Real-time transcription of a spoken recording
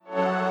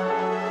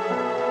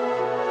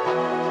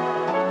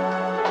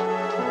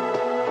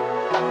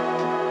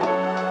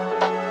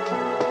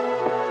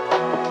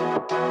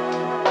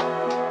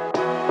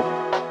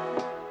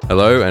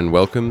Hello and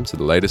welcome to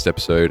the latest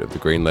episode of the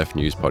Green Left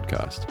News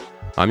Podcast.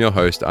 I'm your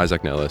host,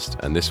 Isaac Nellist,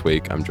 and this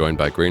week I'm joined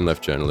by Green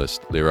Left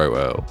journalist Lero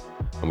Earle,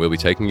 and we'll be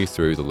taking you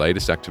through the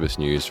latest activist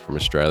news from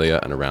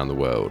Australia and around the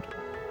world.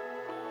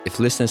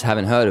 If listeners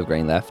haven't heard of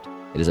Green Left,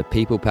 it is a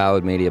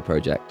people-powered media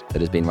project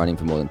that has been running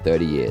for more than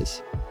 30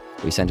 years.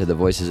 We centre the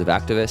voices of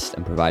activists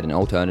and provide an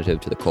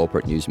alternative to the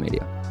corporate news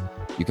media.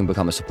 You can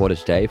become a supporter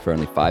today for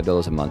only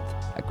 $5 a month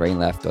at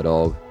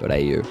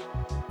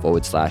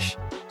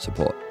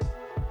greenleft.org.au/support.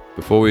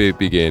 Before we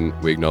begin,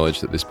 we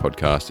acknowledge that this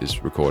podcast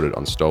is recorded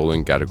on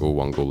stolen Gadigal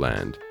Wongal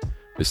land.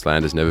 This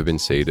land has never been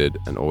ceded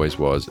and always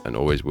was and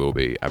always will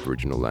be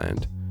Aboriginal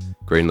land.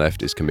 Green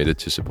Left is committed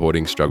to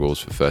supporting struggles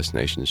for First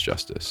Nations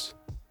justice.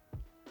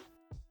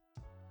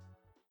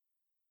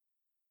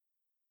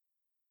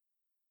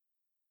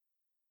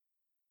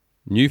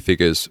 New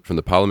figures from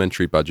the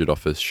Parliamentary Budget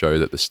Office show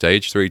that the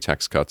Stage 3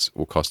 tax cuts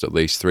will cost at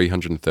least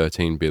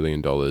 $313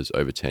 billion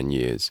over 10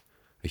 years,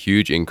 a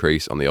huge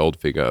increase on the old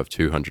figure of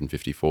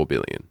 $254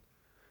 billion.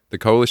 The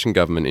coalition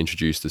government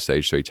introduced the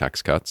Stage 3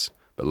 tax cuts,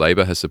 but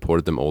Labor has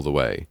supported them all the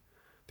way.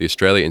 The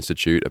Australia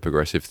Institute, a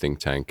progressive think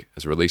tank,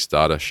 has released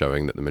data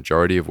showing that the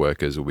majority of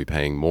workers will be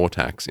paying more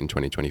tax in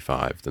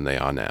 2025 than they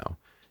are now,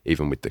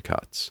 even with the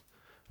cuts.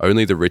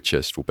 Only the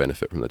richest will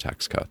benefit from the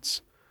tax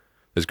cuts.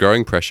 There is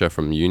growing pressure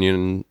from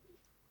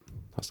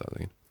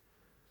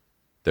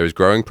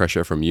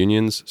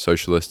unions,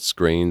 socialists,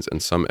 Greens,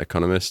 and some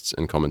economists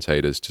and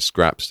commentators to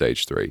scrap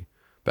Stage 3,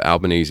 but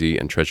Albanese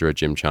and Treasurer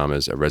Jim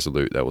Chalmers are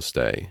resolute they will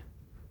stay.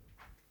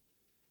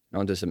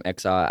 On to some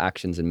XR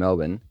actions in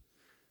Melbourne.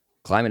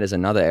 Climate is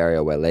another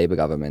area where Labor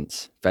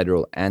governments,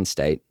 federal and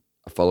state,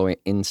 are following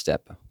in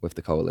step with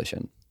the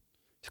coalition.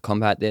 To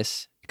combat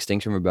this,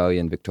 Extinction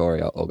Rebellion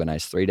Victoria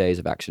organised 3 days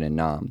of action in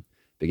Naarm,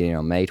 beginning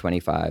on May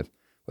 25,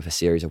 with a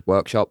series of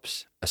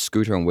workshops, a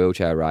scooter and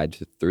wheelchair ride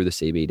through the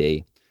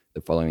CBD the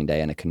following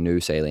day, and a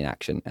canoe sailing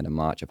action and a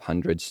march of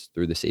hundreds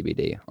through the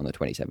CBD on the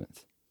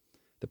 27th.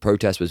 The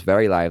protest was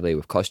very lively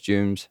with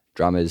costumes,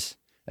 drummers,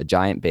 a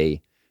giant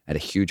bee, and a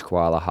huge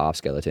koala half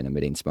skeleton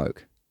emitting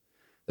smoke.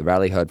 The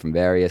rally heard from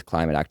various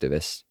climate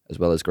activists, as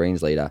well as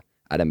Greens leader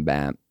Adam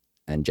Bandt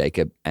and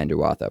Jacob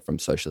Andrew Arthur from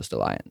Socialist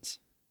Alliance.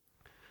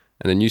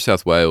 And in New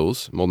South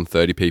Wales, more than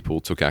 30 people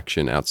took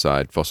action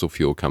outside fossil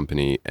fuel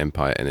company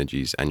Empire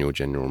Energy's annual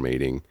general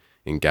meeting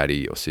in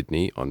Gadi or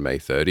Sydney on May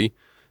 30,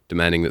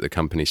 demanding that the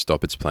company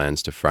stop its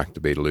plans to frack the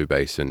Beetaloo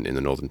Basin in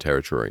the Northern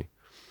Territory.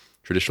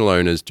 Traditional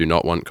owners do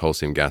not want coal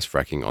seam gas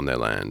fracking on their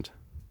land.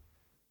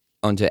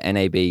 On to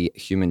NAB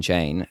Human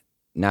Chain.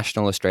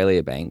 National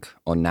Australia Bank,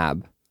 or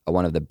NAB, are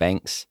one of the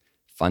banks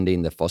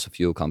funding the fossil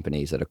fuel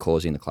companies that are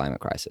causing the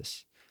climate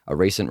crisis. A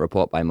recent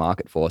report by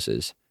Market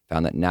Forces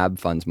found that NAB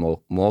funds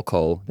more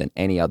coal than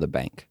any other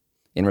bank.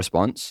 In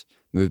response,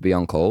 Move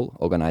Beyond Coal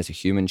organised a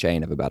human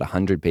chain of about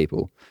 100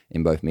 people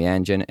in both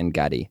Meanjin and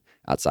Gadi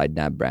outside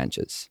NAB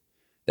branches.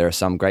 There are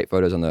some great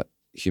photos on the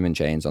human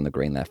chains on the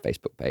Green Left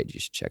Facebook page you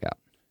should check out.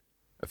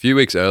 A few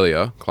weeks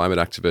earlier, climate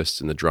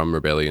activists in the Drum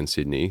Rebellion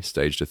Sydney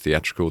staged a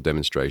theatrical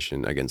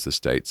demonstration against the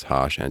state's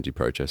harsh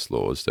anti-protest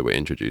laws that were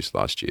introduced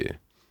last year.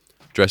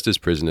 Dressed as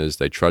prisoners,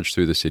 they trudged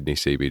through the Sydney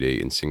CBD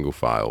in single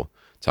file,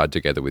 tied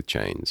together with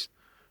chains.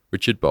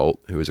 Richard Bolt,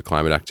 who was a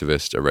climate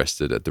activist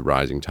arrested at the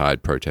Rising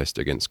Tide protest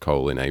against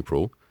coal in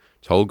April,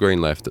 told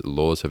Green Left that the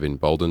laws have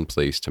emboldened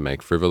police to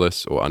make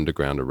frivolous or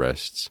underground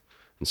arrests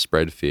and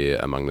spread fear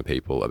among the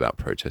people about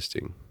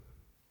protesting.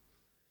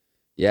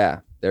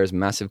 Yeah, there is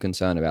massive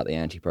concern about the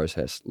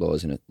anti-protest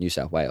laws in New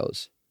South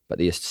Wales, but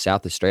the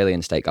South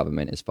Australian state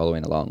government is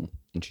following along,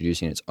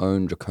 introducing its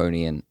own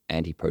draconian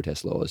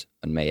anti-protest laws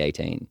on May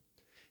 18.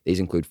 These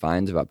include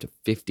fines of up to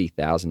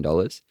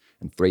 $50,000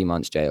 and 3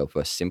 months jail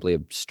for simply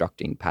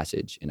obstructing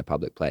passage in a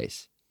public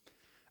place.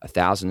 A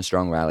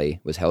 1,000-strong rally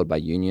was held by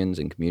unions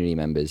and community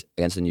members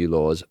against the new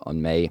laws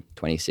on May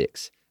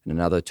 26, and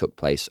another took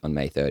place on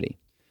May 30,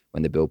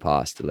 when the bill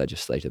passed the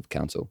Legislative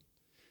Council.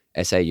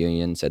 SA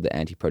Union said the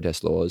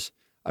anti-protest laws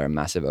are a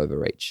massive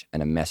overreach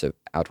and a mess of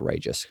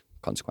outrageous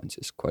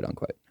consequences, quote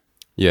unquote.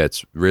 Yeah,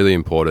 it's really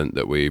important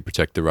that we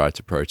protect the right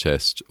to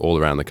protest all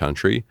around the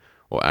country,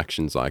 or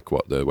actions like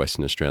what the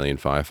Western Australian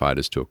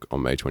firefighters took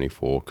on May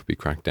 24 could be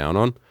cracked down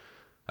on.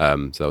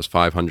 So there was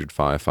 500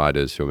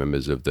 firefighters who are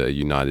members of the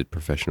United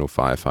Professional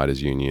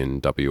Firefighters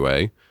Union,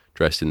 WA,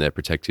 dressed in their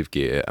protective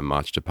gear and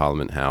marched to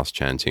Parliament House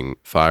chanting,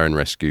 "Fire and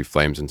rescue,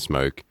 flames and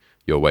smoke,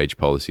 your wage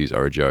policies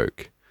are a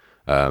joke."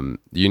 The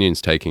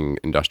union's taking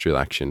industrial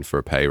action for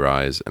a pay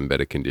rise and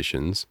better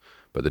conditions,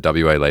 but the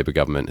WA Labor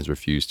government has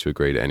refused to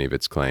agree to any of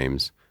its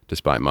claims,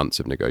 despite months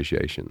of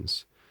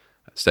negotiations.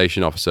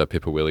 Station Officer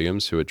Pippa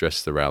Williams, who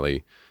addressed the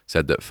rally,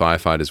 said that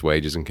firefighters'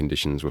 wages and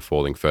conditions were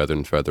falling further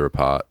and further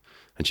apart,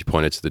 and she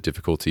pointed to the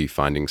difficulty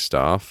finding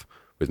staff,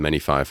 with many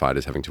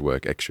firefighters having to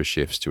work extra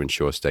shifts to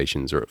ensure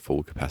stations are at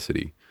full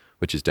capacity,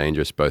 which is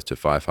dangerous both to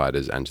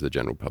firefighters and to the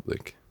general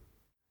public.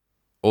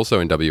 Also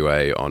in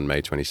WA on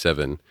May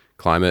 27,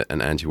 climate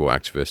and anti-war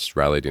activists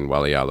rallied in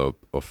Waliyalup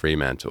or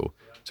Fremantle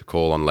to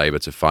call on Labor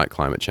to fight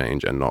climate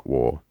change and not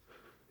war.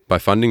 By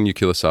funding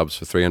nuclear subs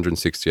for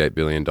 $368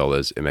 billion,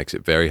 it makes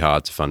it very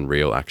hard to fund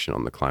real action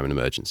on the climate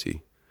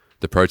emergency.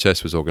 The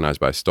protest was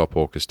organised by Stop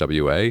AUKUS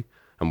WA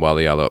and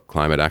Wali Alat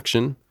Climate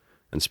Action,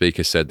 and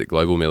speakers said that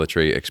global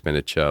military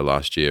expenditure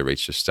last year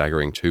reached a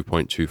staggering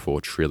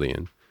 $2.24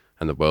 trillion,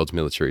 and the world's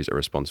militaries are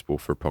responsible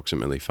for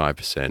approximately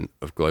 5%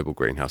 of global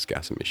greenhouse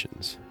gas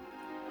emissions.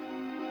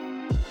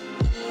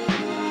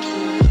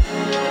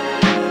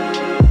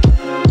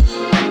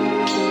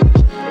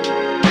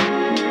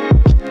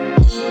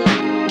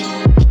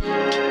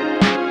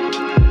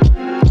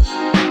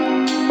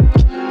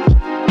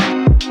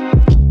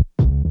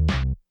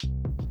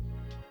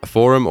 A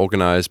forum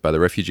organised by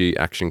the Refugee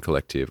Action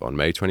Collective on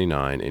May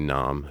 29 in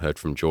Naarm heard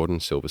from Jordan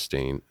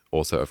Silverstein,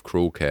 author of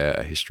Cruel Care,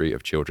 A History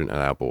of Children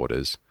at Our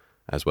Borders,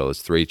 as well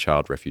as 3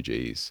 child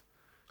refugees.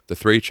 The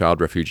 3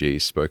 child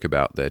refugees spoke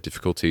about their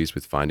difficulties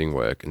with finding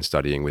work and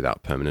studying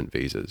without permanent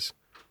visas.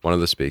 One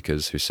of the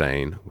speakers,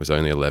 Hussein, was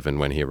only 11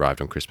 when he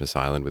arrived on Christmas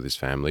Island with his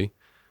family,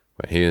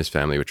 where he and his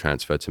family were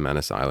transferred to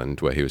Manus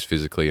Island, where he was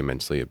physically and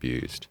mentally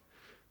abused.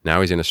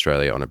 Now he's in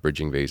Australia on a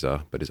bridging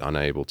visa, but is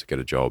unable to get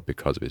a job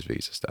because of his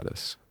visa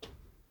status.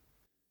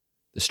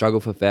 The struggle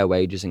for fair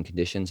wages and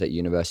conditions at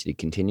university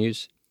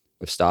continues,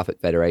 with staff at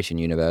Federation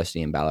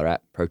University in Ballarat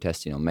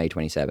protesting on May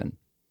 27.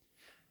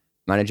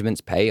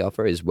 Management's pay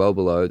offer is well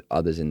below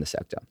others in the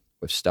sector,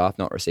 with staff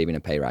not receiving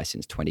a pay rise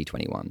since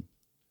 2021.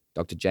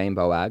 Dr. Jane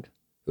Boag,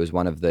 who was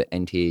one of the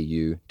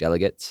NTEU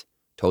delegates,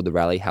 told the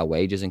rally how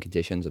wages and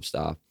conditions of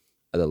staff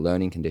are the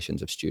learning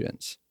conditions of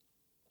students.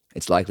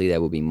 It's likely there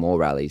will be more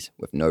rallies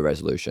with no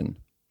resolution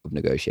of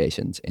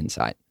negotiations in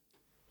sight.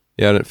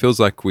 Yeah, and it feels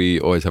like we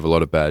always have a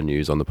lot of bad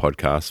news on the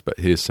podcast, but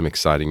here's some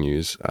exciting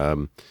news.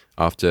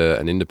 After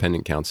an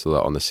independent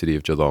councillor on the City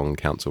of Geelong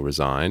Council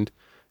resigned,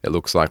 it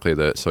looks likely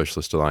that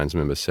Socialist Alliance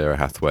member Sarah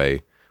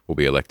Hathaway will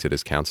be elected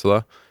as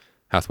councillor.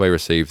 Hathaway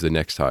received the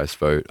next highest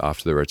vote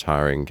after the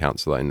retiring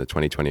councillor in the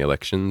 2020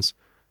 elections,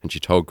 and she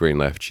told Green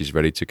Left she's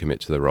ready to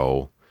commit to the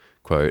role.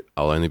 Quote,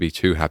 "I'll only be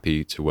too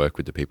happy to work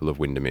with the people of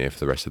Windermere for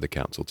the rest of the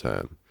council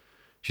term."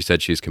 She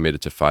said she is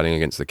committed to fighting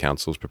against the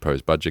council's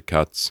proposed budget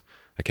cuts,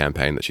 a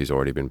campaign that she's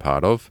already been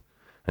part of,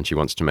 and she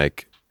wants to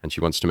make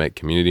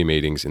community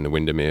meetings in the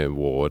Windermere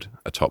ward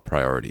a top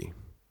priority.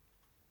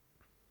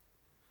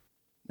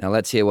 Now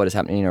let's hear what is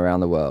happening around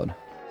the world.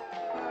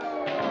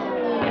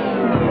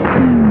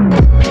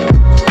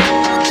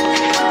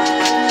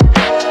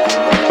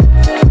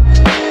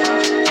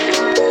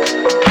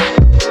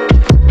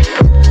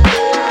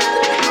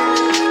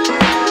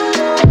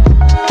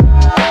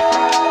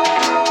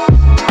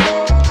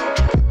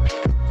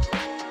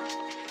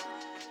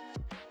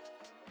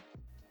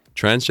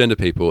 Transgender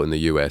people in the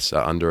US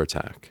are under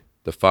attack.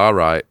 The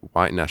far-right,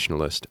 white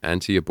nationalist,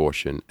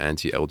 anti-abortion,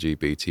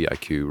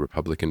 anti-LGBTIQ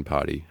Republican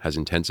Party has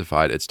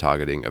intensified its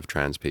targeting of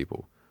trans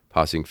people,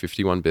 passing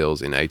 51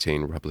 bills in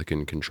 18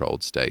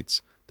 Republican-controlled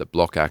states that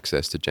block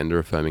access to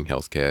gender-affirming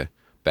healthcare,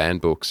 ban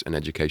books and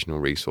educational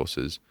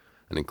resources,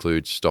 and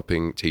include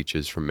stopping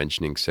teachers from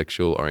mentioning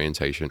sexual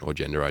orientation or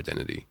gender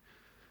identity.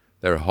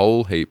 There are a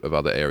whole heap of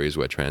other areas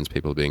where trans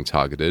people are being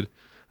targeted,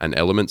 and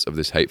elements of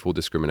this hateful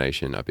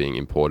discrimination are being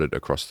imported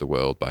across the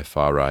world by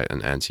far-right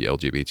and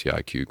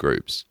anti-LGBTIQ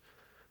groups.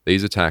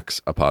 These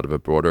attacks are part of a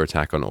broader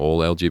attack on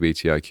all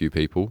LGBTIQ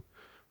people,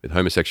 with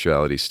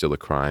homosexuality still a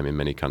crime in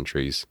many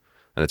countries,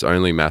 and it's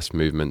only mass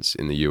movements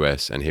in the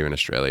US and here in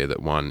Australia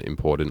that won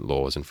important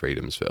laws and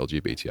freedoms for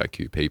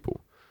LGBTIQ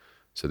people.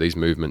 So these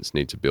movements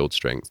need to build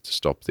strength to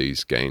stop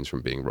these gains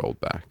from being rolled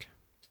back.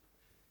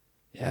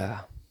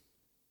 Yeah.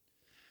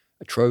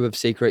 A trove of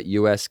secret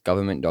US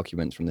government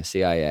documents from the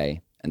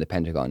CIA and the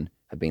Pentagon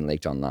have been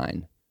leaked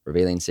online,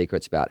 revealing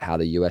secrets about how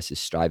the US is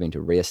striving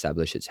to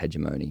re-establish its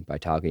hegemony by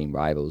targeting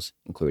rivals,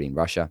 including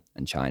Russia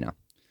and China.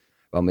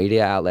 While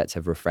media outlets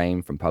have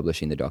refrained from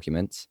publishing the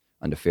documents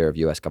under fear of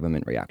US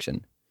government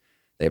reaction,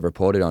 they have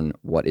reported on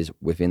what is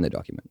within the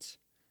documents.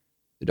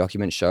 The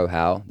documents show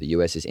how the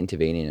US is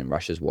intervening in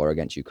Russia's war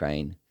against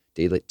Ukraine,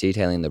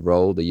 detailing the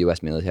role the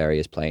US military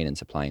is playing in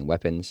supplying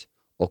weapons,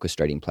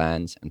 orchestrating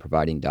plans, and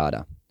providing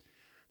data.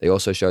 They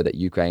also show that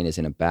Ukraine is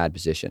in a bad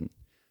position,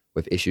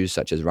 with issues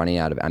such as running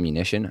out of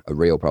ammunition a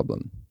real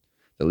problem.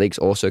 The leaks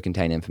also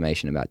contain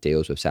information about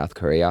deals with South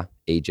Korea,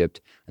 Egypt,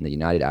 and the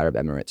United Arab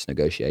Emirates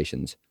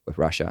negotiations with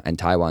Russia and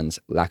Taiwan's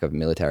lack of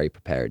military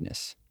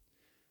preparedness.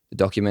 The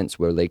documents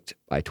were leaked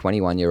by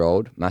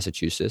 21-year-old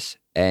Massachusetts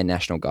Air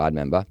National Guard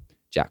member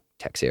Jack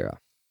Teixeira.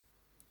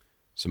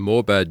 Some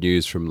more bad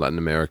news from Latin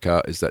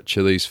America is that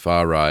Chile's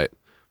far right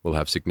will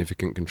have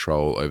significant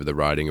control over the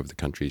writing of the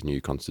country's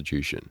new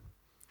constitution.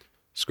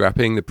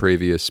 Scrapping the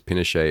previous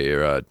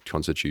Pinochet-era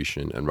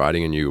constitution and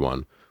writing a new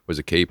one was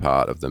a key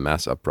part of the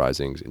mass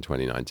uprisings in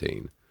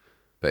 2019.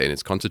 But in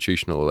its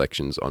constitutional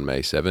elections on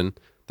May 7,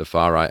 the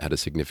far right had a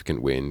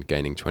significant win,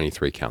 gaining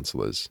 23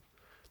 councillors.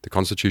 The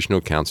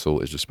Constitutional Council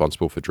is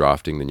responsible for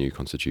drafting the new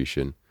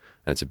constitution,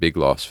 and it's a big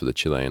loss for the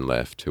Chilean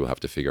left, who will have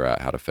to figure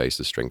out how to face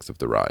the strength of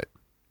the right.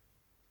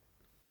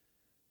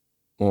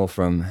 More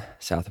from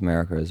South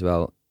America as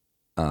well.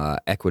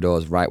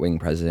 Ecuador's right-wing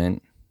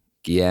president,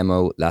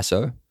 Guillermo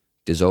Lasso,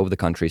 dissolved the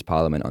country's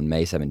parliament on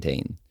May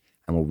 17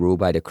 and will rule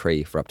by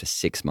decree for up to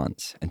 6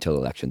 months until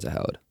elections are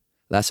held.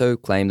 Lasso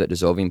claimed that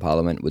dissolving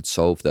parliament would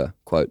solve the,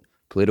 quote,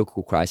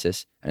 political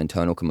crisis and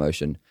internal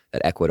commotion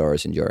that Ecuador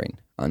is enduring,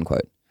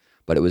 unquote.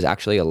 But it was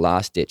actually a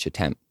last-ditch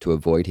attempt to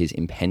avoid his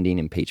impending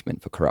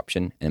impeachment for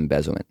corruption and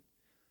embezzlement.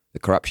 The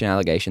corruption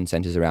allegation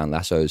centers around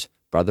Lasso's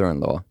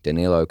brother-in-law,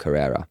 Danilo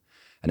Carrera,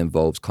 and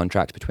involves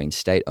contracts between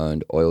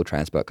state-owned oil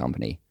transport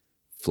company,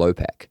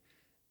 Flopec,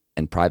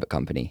 and private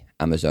company,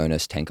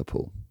 Amazonas Tanker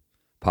Pool.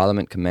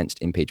 Parliament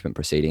commenced impeachment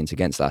proceedings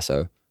against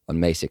Lasso on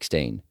May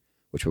 16,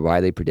 which were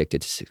widely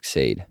predicted to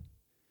succeed.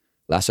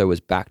 Lasso was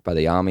backed by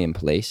the army and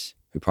police,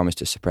 who promised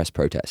to suppress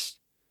protests.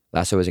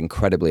 Lasso was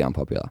incredibly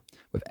unpopular,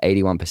 with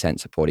 81%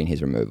 supporting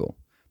his removal,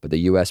 but the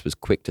US was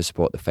quick to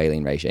support the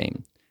failing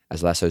regime,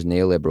 as Lasso's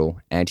neoliberal,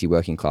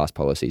 anti-working class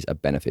policies are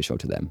beneficial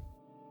to them.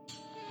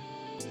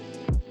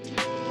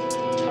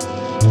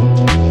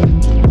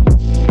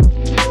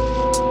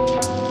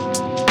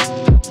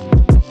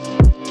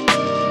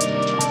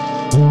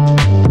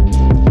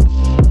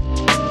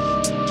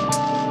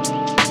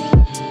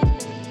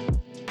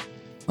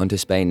 On to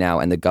Spain now,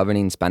 and the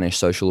governing Spanish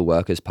Social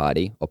Workers'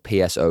 Party, or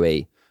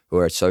PSOE, who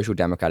are a social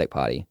democratic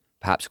party,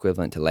 perhaps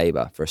equivalent to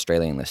Labour for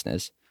Australian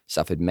listeners,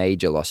 suffered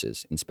major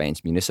losses in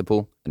Spain's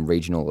municipal and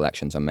regional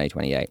elections on May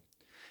 28.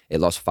 It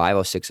lost 5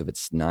 or 6 of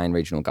its 9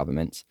 regional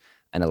governments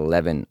and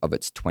 11 of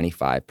its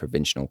 25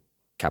 provincial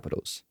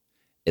capitals.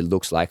 It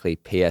looks likely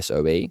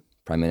PSOE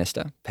Prime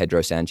Minister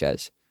Pedro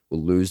Sanchez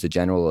will lose the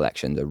general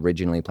elections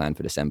originally planned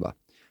for December,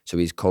 so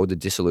he's called the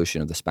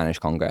dissolution of the Spanish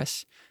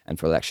Congress and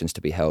for elections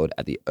to be held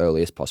at the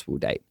earliest possible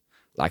date,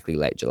 likely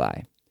late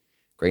July.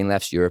 Green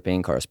Left's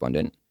European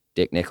correspondent,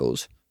 Dick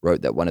Nichols,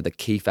 wrote that one of the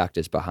key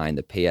factors behind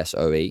the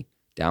PSOE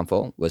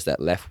downfall was that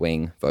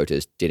left-wing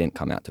voters didn't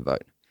come out to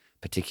vote,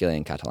 particularly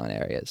in Catalan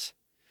areas.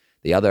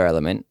 The other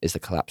element is the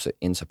collapse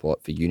in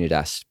support for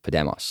Unidas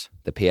Podemos,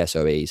 the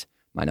PSOE's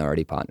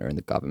minority partner in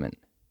the government.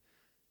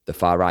 The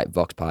far-right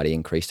Vox Party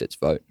increased its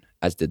vote,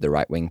 as did the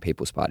right-wing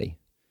People's Party.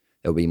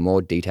 There will be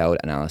more detailed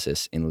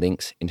analysis in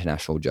Link's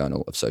International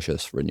Journal of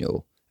Socialist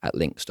Renewal at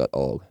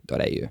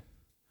links.org.au.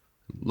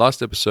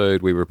 Last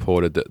episode, we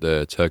reported that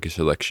the Turkish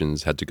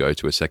elections had to go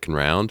to a second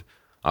round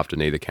after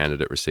neither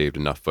candidate received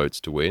enough votes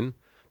to win.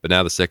 But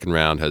now the second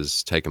round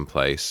has taken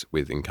place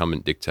with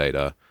incumbent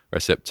dictator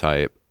Recep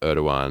Tayyip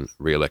Erdogan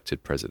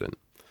re-elected president.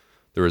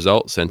 The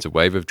result sent a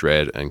wave of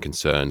dread and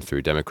concern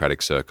through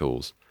democratic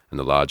circles and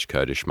the large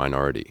Kurdish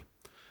minority.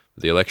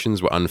 The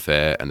elections were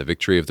unfair, and the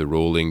victory of the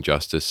ruling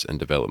Justice and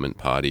Development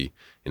Party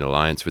in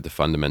alliance with the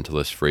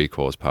fundamentalist Free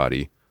Cause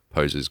Party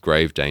poses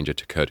grave danger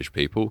to Kurdish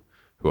people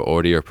who are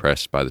already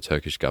oppressed by the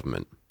Turkish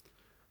government.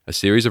 A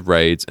series of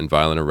raids and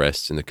violent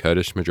arrests in the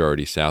Kurdish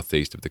majority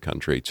southeast of the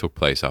country took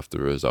place after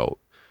the result,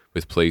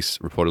 with police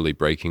reportedly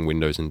breaking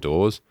windows and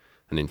doors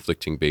and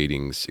inflicting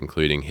beatings,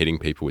 including hitting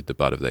people with the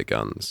butt of their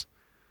guns.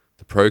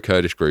 The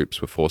pro-Kurdish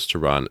groups were forced to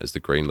run as the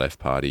Green Left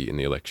Party in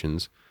the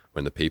elections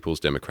when the People's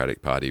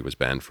Democratic Party was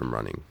banned from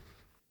running.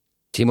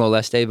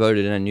 Timor-Leste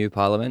voted in a new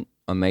parliament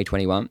on May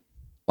 21,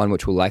 one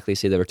which will likely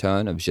see the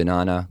return of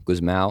Xanana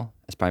Gusmão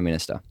as Prime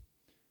Minister.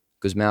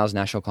 Gusmão's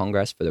National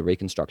Congress for the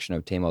Reconstruction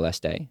of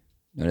Timor-Leste,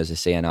 known as the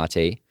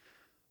CNRT,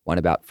 won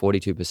about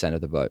 42%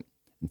 of the vote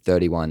and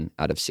 31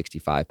 out of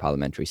 65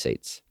 parliamentary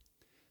seats.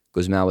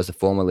 Gusmão was the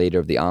former leader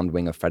of the armed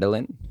wing of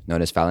Fretilin,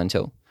 known as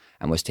Falintil,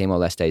 and was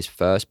Timor-Leste's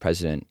first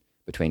president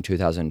between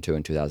 2002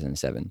 and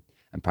 2007,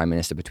 and Prime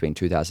Minister between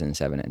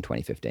 2007 and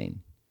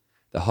 2015.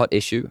 The hot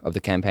issue of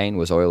the campaign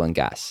was oil and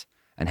gas,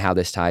 and how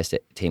this ties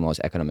to Timor's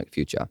economic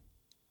future.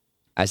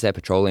 As their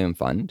petroleum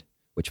fund,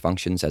 which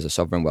functions as a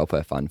sovereign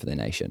welfare fund for the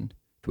nation,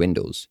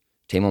 dwindles,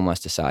 Timor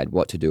must decide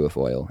what to do with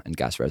oil and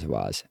gas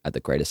reservoirs at the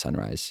Greater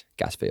Sunrise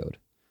gas field.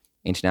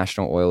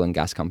 International oil and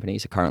gas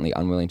companies are currently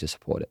unwilling to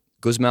support it.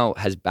 Gusmão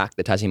has backed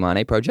the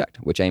Tasimane project,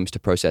 which aims to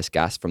process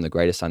gas from the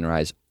Greater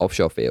Sunrise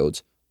offshore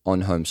fields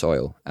on home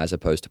soil, as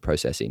opposed to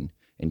processing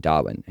in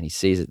Darwin, and he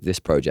sees this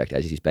project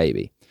as his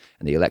baby,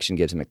 and the election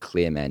gives him a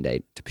clear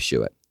mandate to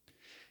pursue it.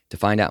 To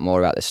find out more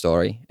about this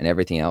story and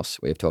everything else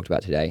we have talked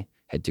about today,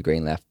 head to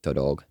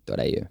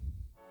greenleft.org.au.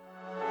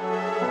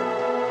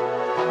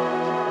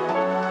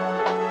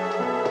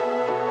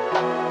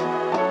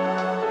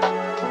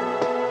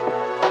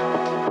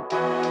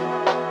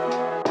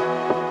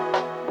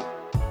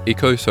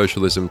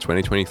 Eco-Socialism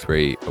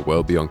 2023, A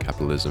World Beyond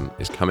Capitalism,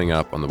 is coming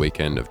up on the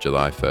weekend of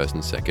July 1st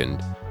and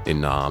 2nd in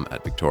Naarm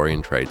at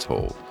Victorian Trades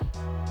Hall.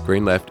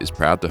 Green Left is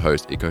proud to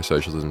host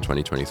Eco-Socialism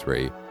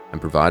 2023 and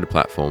provide a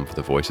platform for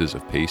the voices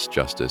of peace,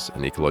 justice,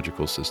 and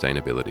ecological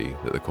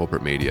sustainability that the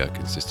corporate media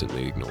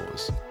consistently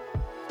ignores.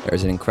 There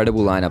is an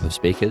incredible lineup of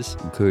speakers,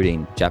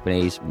 including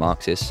Japanese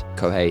Marxist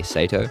Kohei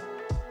Sato,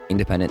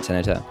 Independent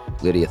Senator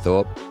Lydia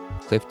Thorpe,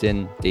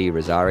 Clifton D.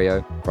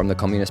 Rosario, from the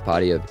Communist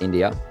Party of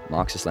India,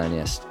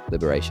 Marxist-Leninist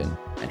Liberation,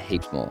 and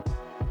heaps more.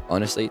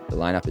 Honestly, the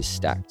lineup is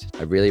stacked.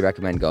 I really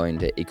recommend going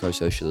to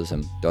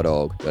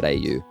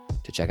ecosocialism.org.au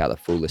to check out the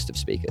full list of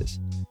speakers,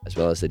 as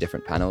well as the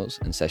different panels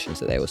and sessions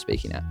that they were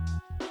speaking at.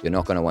 You're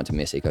not going to want to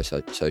miss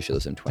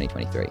Eco-Socialism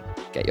 2023.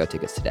 Get your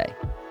tickets today.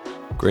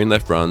 Green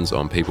Left runs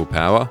on people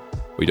power.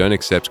 We don't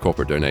accept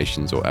corporate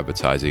donations or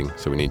advertising,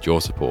 so we need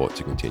your support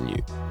to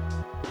continue.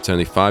 It's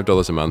only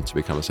 $5 a month to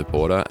become a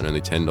supporter and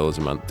only $10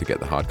 a month to get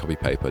the hard copy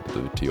paper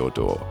delivered to your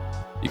door.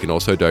 You can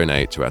also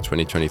donate to our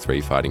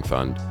 2023 Fighting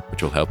Fund,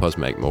 which will help us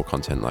make more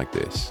content like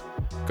this.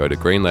 Go to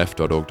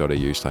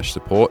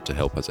greenleft.org.au/support to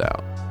help us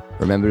out.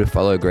 Remember to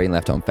follow Green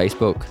Left on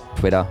Facebook,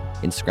 Twitter,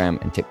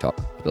 Instagram, and TikTok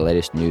for the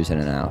latest news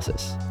and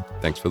analysis.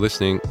 Thanks for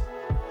listening.